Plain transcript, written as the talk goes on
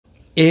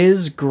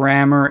Is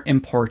grammar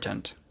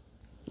important?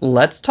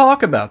 Let's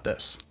talk about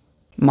this.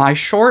 My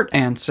short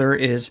answer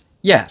is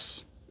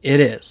yes, it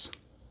is.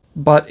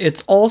 But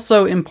it's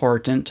also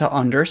important to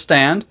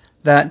understand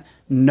that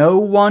no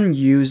one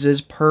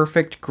uses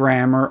perfect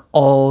grammar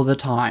all the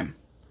time.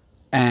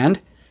 And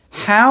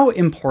how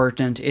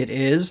important it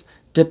is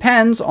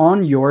depends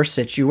on your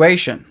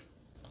situation.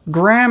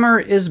 Grammar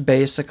is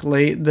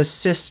basically the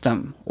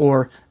system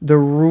or the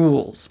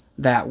rules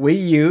that we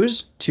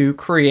use to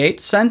create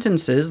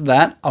sentences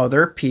that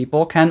other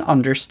people can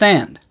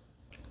understand.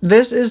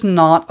 This is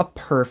not a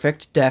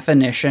perfect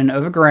definition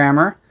of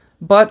grammar,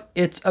 but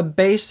it's a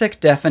basic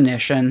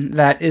definition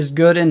that is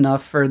good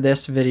enough for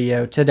this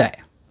video today.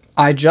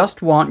 I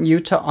just want you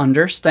to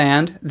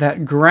understand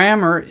that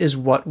grammar is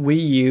what we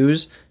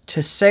use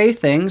to say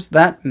things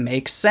that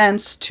make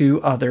sense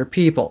to other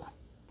people.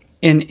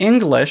 In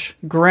English,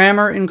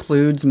 grammar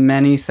includes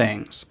many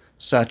things,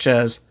 such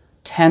as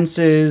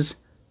tenses,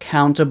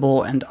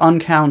 countable and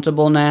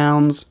uncountable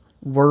nouns,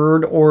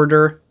 word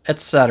order,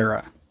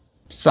 etc.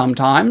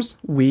 Sometimes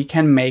we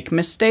can make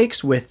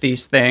mistakes with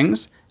these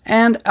things,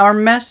 and our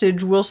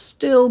message will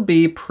still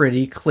be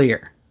pretty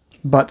clear.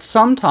 But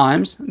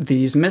sometimes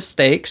these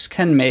mistakes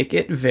can make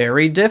it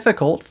very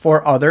difficult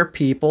for other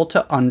people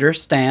to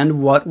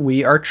understand what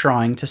we are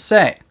trying to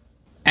say.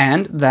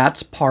 And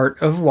that's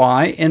part of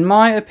why, in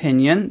my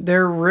opinion,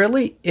 there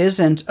really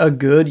isn't a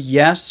good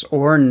yes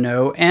or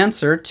no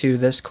answer to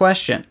this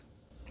question.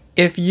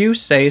 If you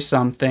say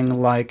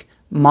something like,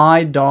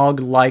 "My dog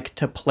liked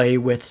to play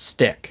with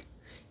stick,"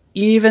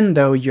 even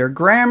though your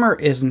grammar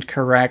isn't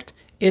correct,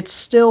 it's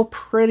still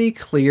pretty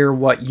clear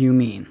what you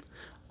mean.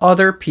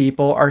 Other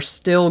people are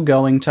still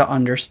going to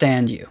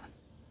understand you.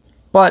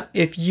 But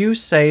if you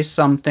say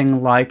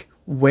something like,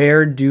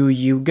 "Where do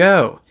you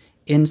go?"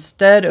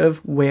 instead of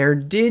 "Where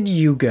did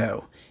you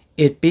go?"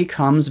 it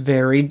becomes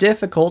very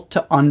difficult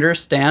to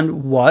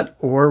understand what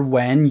or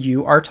when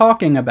you are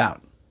talking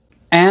about.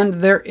 And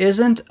there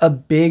isn't a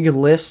big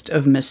list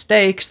of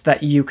mistakes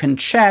that you can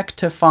check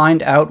to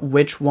find out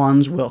which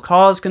ones will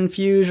cause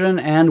confusion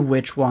and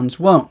which ones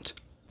won't.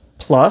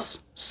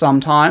 Plus,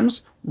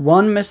 sometimes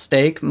one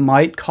mistake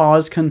might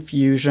cause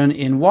confusion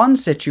in one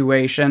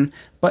situation,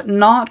 but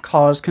not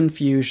cause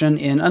confusion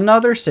in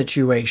another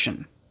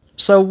situation.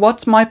 So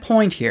what's my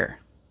point here?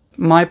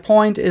 My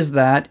point is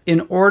that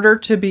in order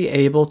to be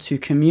able to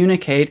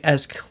communicate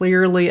as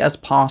clearly as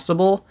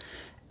possible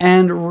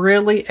and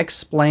really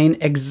explain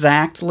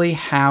exactly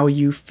how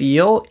you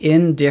feel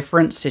in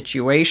different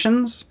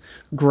situations,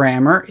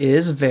 grammar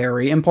is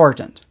very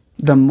important.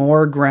 The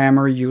more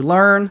grammar you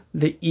learn,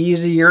 the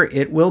easier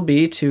it will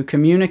be to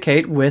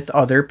communicate with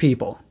other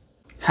people.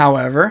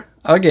 However,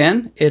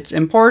 again, it's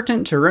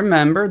important to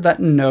remember that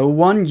no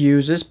one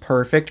uses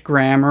perfect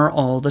grammar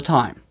all the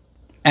time.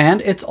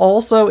 And it's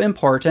also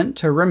important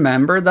to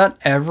remember that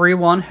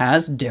everyone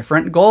has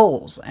different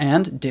goals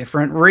and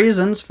different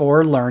reasons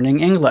for learning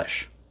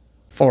English.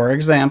 For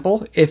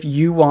example, if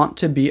you want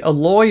to be a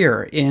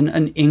lawyer in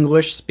an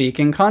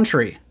English-speaking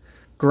country,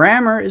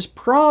 grammar is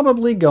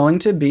probably going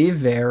to be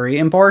very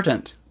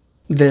important.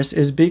 This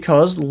is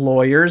because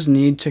lawyers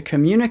need to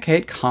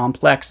communicate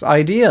complex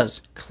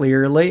ideas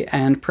clearly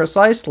and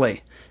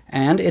precisely,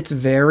 and it's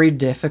very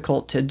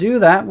difficult to do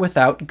that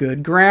without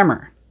good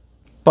grammar.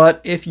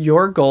 But if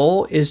your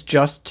goal is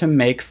just to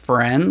make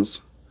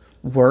friends,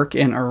 work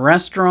in a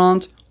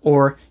restaurant,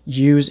 or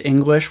use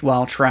English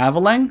while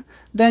traveling,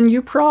 then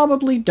you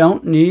probably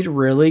don't need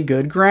really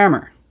good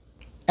grammar.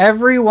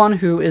 Everyone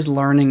who is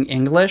learning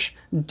English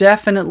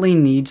definitely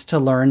needs to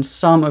learn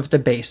some of the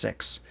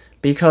basics,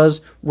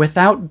 because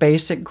without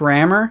basic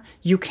grammar,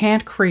 you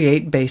can't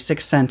create basic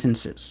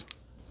sentences.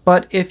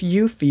 But if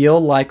you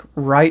feel like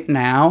right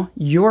now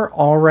you're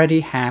already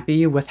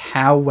happy with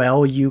how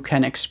well you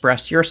can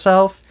express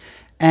yourself,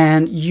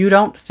 and you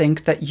don't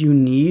think that you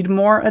need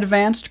more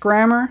advanced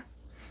grammar,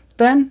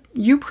 then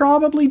you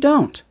probably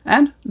don't,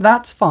 and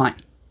that's fine.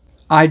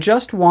 I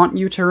just want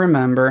you to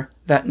remember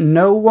that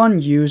no one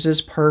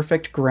uses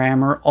perfect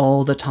grammar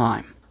all the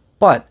time.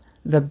 But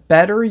the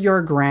better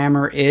your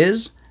grammar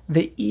is,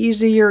 the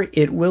easier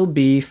it will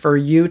be for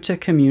you to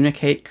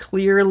communicate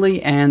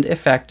clearly and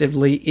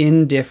effectively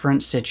in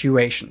different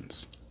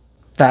situations.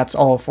 That's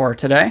all for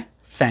today.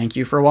 Thank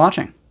you for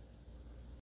watching.